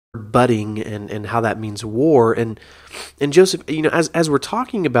budding and how that means war. And Joseph, as we're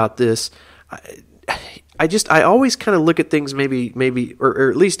talking about this, I always kind of look at things maybe or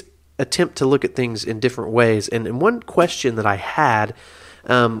at least attempt to look at things in different ways. And one question that I had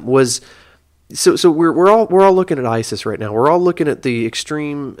was, so we're all looking at ISIS right now. We're all looking at the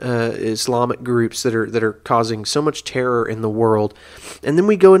extreme Islamic groups that are causing so much terror in the world, and then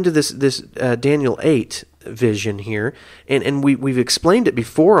we go into this Daniel 8 vision here, and we've explained it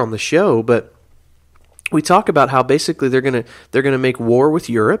before on the show, but we talk about how basically they're gonna make war with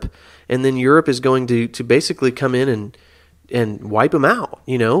Europe, and then Europe is going to basically come in and wipe them out,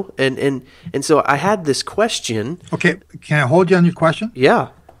 and so I had this question. Okay, can I hold you on your question?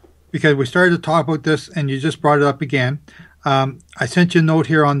 Yeah. Because we started to talk about this, and you just brought it up again. I sent you a note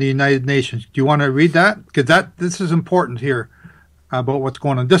here on the United Nations. Do you want to read that? Because this is important here about what's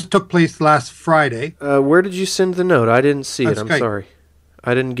going on. This took place last Friday. Where did you send the note? I didn't see it. I'm Skype. Sorry.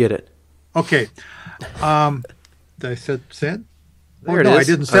 I didn't get it. Okay. Did I send? There it no, is. I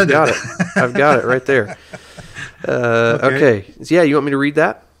didn't send it. I've got it right there. Okay. So, yeah, you want me to read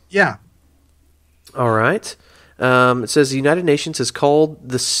that? Yeah. All right. It says the United Nations has called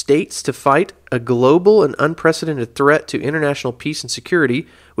the states to fight a global and unprecedented threat to international peace and security,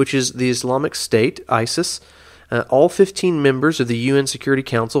 which is the Islamic State, ISIS. All 15 members of the UN Security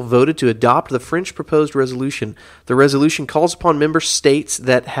Council voted to adopt the French proposed resolution. The resolution calls upon member states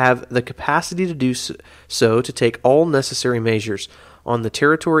that have the capacity to do so to take all necessary measures on the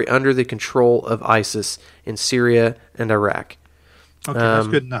territory under the control of ISIS in Syria and Iraq. Okay, that's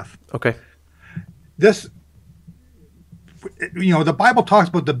good enough. Okay. This... the Bible talks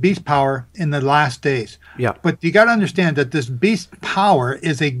about the beast power in the last days. Yeah. But you got to understand that this beast power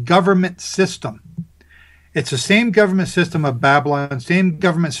is a government system. It's the same government system of Babylon, same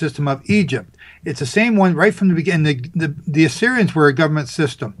government system of Egypt. It's the same one right from the beginning. The Assyrians were a government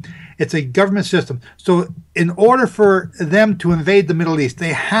system. It's a government system. So in order for them to invade the Middle East,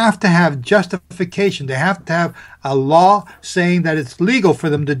 they have to have justification. They have to have a law saying that it's legal for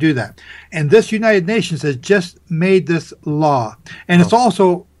them to do that. And this United Nations has just made this law. And it's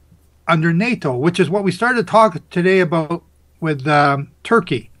also under NATO, which is what we started to talk today about with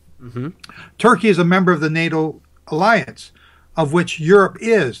Turkey. Mm-hmm. Turkey is a member of the NATO alliance, of which Europe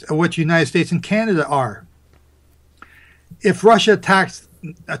is, of which the United States and Canada are. If Russia attacks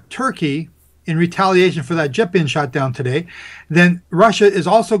Turkey in retaliation for that jet being shot down today, then Russia is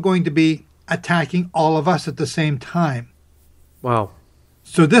also going to be attacking all of us at the same time. Wow.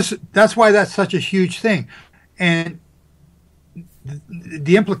 So that's why that's such a huge thing. And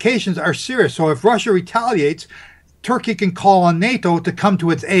the implications are serious. So if Russia retaliates, Turkey can call on NATO to come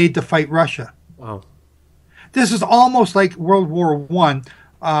to its aid to fight Russia. Wow. This is almost like World War I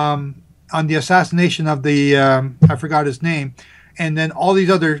on the assassination of the, I forgot his name, and then all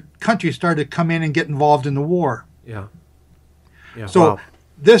these other countries started to come in and get involved in the war. Yeah. So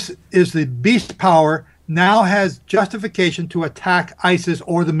this is the beast power now has justification to attack ISIS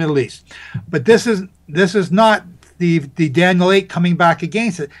or the Middle East. But this is not the Daniel 8 coming back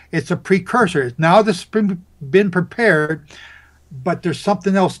against it. It's a precursor. Now this has been prepared, but there's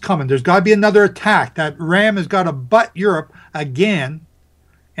something else coming. There's got to be another attack. That ram has got to butt Europe again,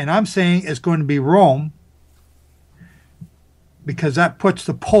 and I'm saying it's going to be Rome, because that puts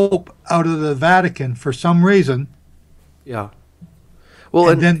the Pope out of the Vatican for some reason. Yeah. Well,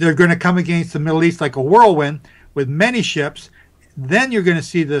 and then they're going to come against the Middle East like a whirlwind with many ships. Then you're going to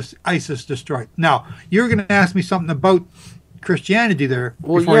see this ISIS destroyed. Now, you're going to ask me something about Christianity there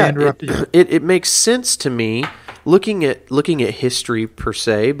before I interrupted you. It makes sense to me looking at history per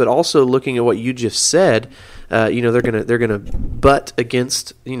se, but also looking at what you just said. They're gonna butt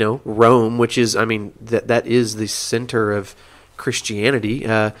against Rome, which is that is the center of Christianity.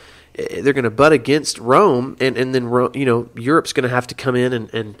 They're going to butt against Rome, and then Europe's going to have to come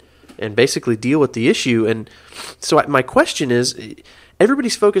in and basically deal with the issue. And so my question is,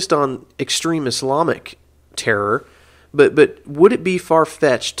 everybody's focused on extreme Islamic terror, but would it be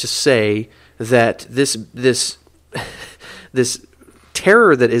far-fetched to say that this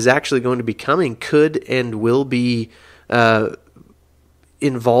terror that is actually going to be coming could and will be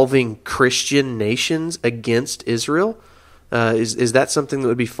involving Christian nations against Israel? Is that something that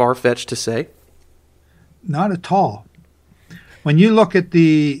would be far-fetched to say? Not at all. When you look at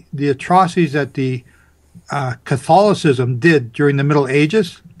the atrocities that the Catholicism did during the Middle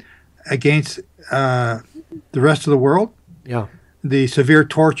Ages against the rest of the world, yeah, the severe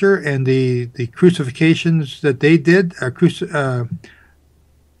torture and the crucifixions that they did, and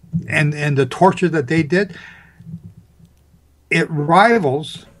the torture that they did, it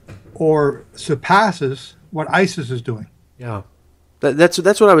rivals or surpasses what ISIS is doing. Yeah. That's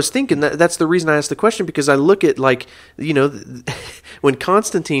what I was thinking. That's the reason I asked the question, because I look at, like, when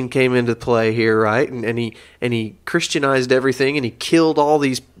Constantine came into play here, right, and he Christianized everything, and he killed all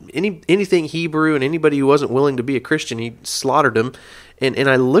these anything Hebrew, and anybody who wasn't willing to be a Christian, he slaughtered them. And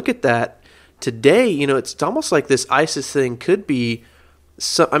I look at that today. It's almost like this ISIS thing could be.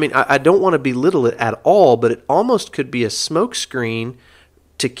 So I mean, I don't want to belittle it at all, but it almost could be a smokescreen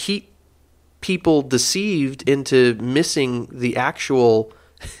to keep people deceived into missing the actual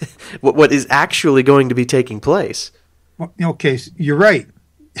what is actually going to be taking place. Well, okay, so you're right.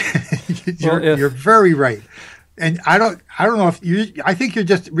 You're very right. And I don't know if I think you're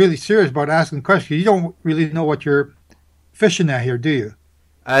just really serious about asking questions. You don't really know what you're fishing at here, do you?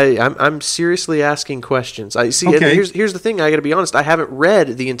 I'm seriously asking questions. I see. Okay. Here's the thing. I got to be honest. I haven't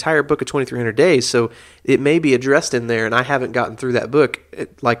read the entire book of 2300 Days, so it may be addressed in there, and I haven't gotten through that book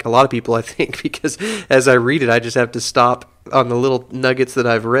like a lot of people, I think, because as I read it, I just have to stop on the little nuggets that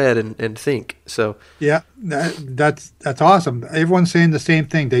I've read and think. So yeah, that's awesome. Everyone's saying the same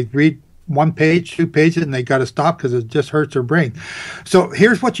thing. They read 1 page, 2 pages, and they got to stop because it just hurts their brain. So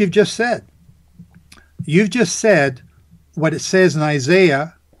here's what you've just said. You've just said what it says in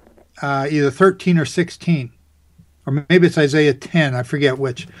Isaiah, either 13 or 16, or maybe it's Isaiah 10, I forget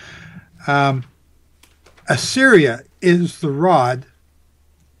which. Assyria is the rod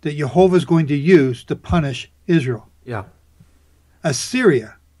that Jehovah is going to use to punish Israel. Yeah.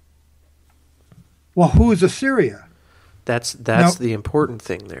 Assyria. Well, who is Assyria? That's the important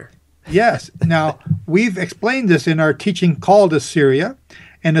thing there. Yes. Now, we've explained this in our teaching called Assyria,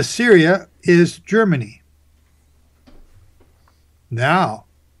 and Assyria is Germany. Now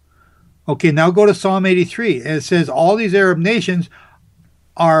go to Psalm 83. And it says all these Arab nations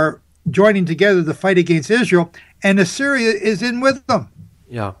are joining together to fight against Israel, and Assyria is in with them.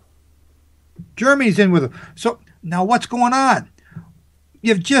 Yeah. Germany's in with them. So now what's going on?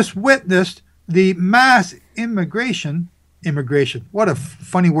 You've just witnessed the mass immigration, what a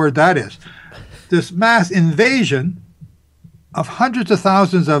funny word that is. This mass invasion of hundreds of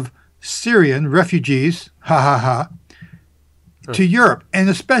thousands of Syrian refugees, to Europe, and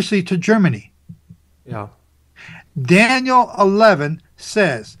especially to Germany. Yeah. Daniel 11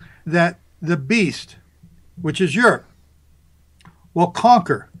 says that the beast, which is Europe, will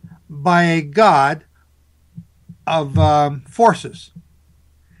conquer by a god of forces.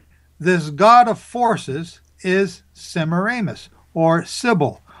 This god of forces is Semiramis, or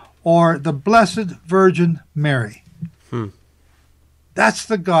Sybil, or the Blessed Virgin Mary. That's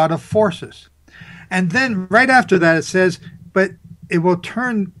the god of forces. And then right after that it says, but it will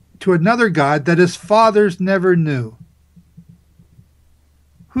turn to another god that his fathers never knew.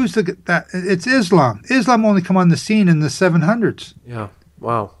 Who's that? It's Islam. Islam only come on the scene in the 700s. Yeah.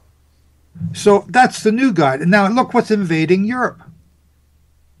 Wow. So that's the new god. And now look what's invading Europe.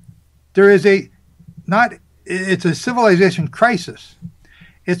 It's a civilization crisis.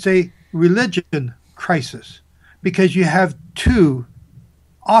 It's a religion crisis, because you have two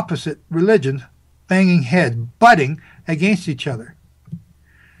opposite religions banging head, butting against each other.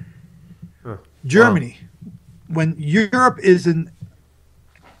 Germany, when Europe is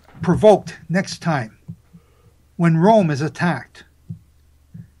provoked next time, when Rome is attacked,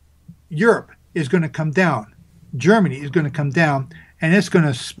 Europe is going to come down. Germany is going to come down, and it's going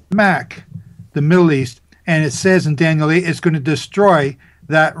to smack the Middle East. And it says in Daniel 8, it's going to destroy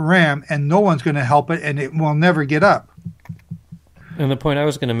that ram, and no one's going to help it, and it will never get up. And the point I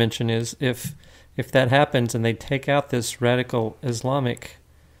was going to mention is if that happens and they take out this radical Islamic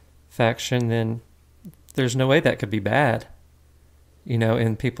faction, then there's no way that could be bad,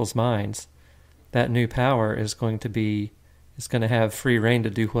 in people's minds. That new power is going to have free reign to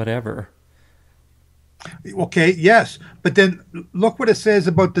do whatever. Okay, yes. But then look what it says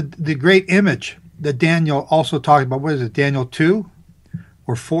about the great image that Daniel also talked about. What is it, Daniel 2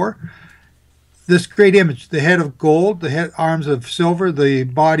 or 4? This great image, the head of gold, the arms of silver, the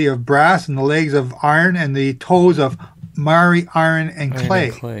body of brass, and the legs of iron, and the toes of miry, iron, and clay.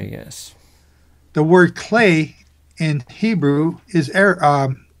 Iron and clay, yes. The word clay in Hebrew is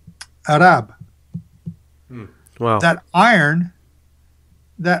Arab. Wow. That iron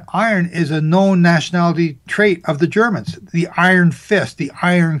is a known nationality trait of the Germans. The iron fist, the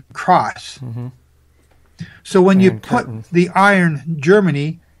iron cross. Mm-hmm. So when you put the iron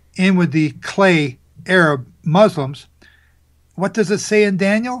Germany in with the clay Arab Muslims, what does it say in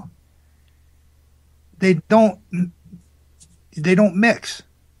Daniel? They don't mix.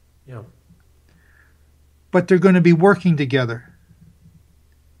 Yeah. But they're going to be working together.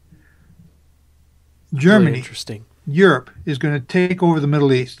 Germany, really interesting. Europe is going to take over the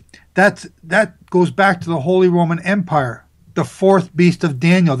Middle East. That goes back to the Holy Roman Empire the fourth beast of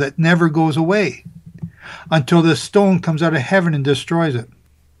Daniel that never goes away until this stone comes out of heaven and destroys it.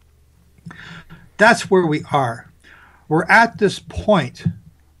 That's where we are. We're at this point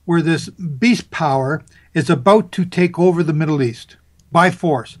where this beast power is about to take over the Middle East by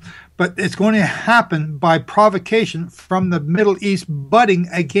force. But it's going to happen by provocation from the Middle East butting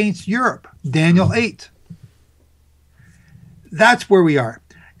against Europe. Daniel 8. That's where we are.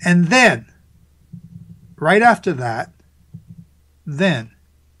 And then, right after that,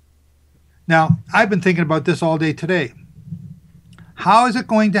 now, I've been thinking about this all day today. How is it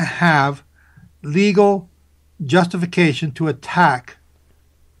going to have legal justification to attack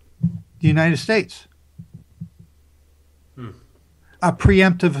the United States? A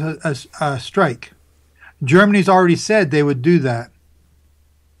preemptive strike. Germany's already said they would do that.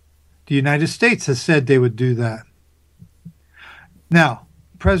 The United States has said they would do that. Now,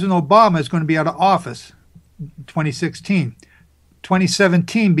 President Obama is going to be out of office in 2016.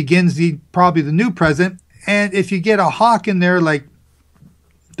 2017 begins probably the new president, and if you get a hawk in there like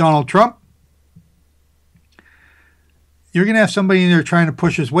Donald Trump, you're going to have somebody in there trying to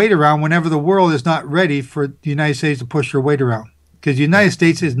push his weight around whenever the world is not ready for the United States to push their weight around. Because the United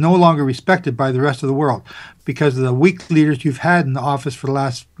States is no longer respected by the rest of the world because of the weak leaders you've had in the office for the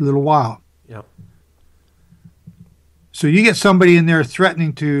last little while. Yep. So you get somebody in there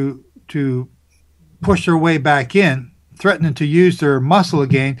threatening to push their way back in, threatening to use their muscle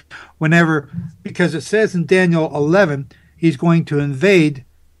again whenever, because it says in Daniel 11, he's going to invade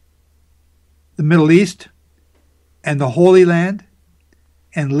the Middle East and the Holy Land,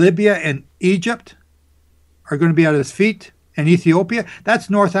 and Libya and Egypt are going to be at his feet, and Ethiopia. That's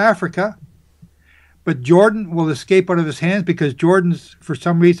North Africa. But Jordan will escape out of his hands because Jordan's, for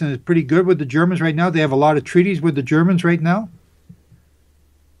some reason, is pretty good with the Germans right now. They have a lot of treaties with the Germans right now.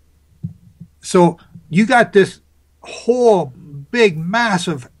 So you got this whole big,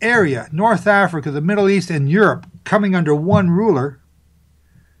 massive area, North Africa, the Middle East, and Europe, coming under one ruler,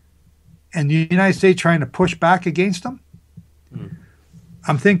 and the United States trying to push back against them.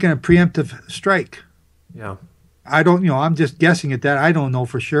 I'm thinking a preemptive strike. Yeah. I don't, I'm just guessing at that. I don't know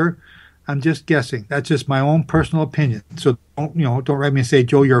for sure. I'm just guessing. That's just my own personal opinion. So don't write me and say,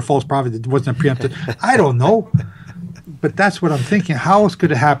 Joe, you're a false prophet. It wasn't a preemptive. I don't know. But that's what I'm thinking. How else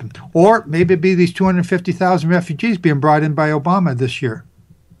could it happen? Or maybe it'd be these 250,000 refugees being brought in by Obama this year.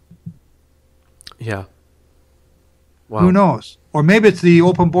 Yeah. Wow. Who knows? Or maybe it's the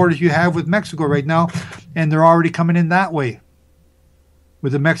open borders you have with Mexico right now, and they're already coming in that way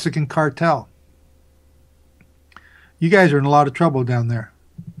with the Mexican cartel. You guys are in a lot of trouble down there.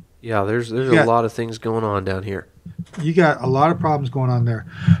 Yeah, there's a lot of things going on down here. You got a lot of problems going on there.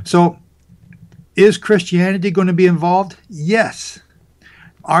 So, is Christianity going to be involved? Yes.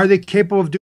 Are they capable of doing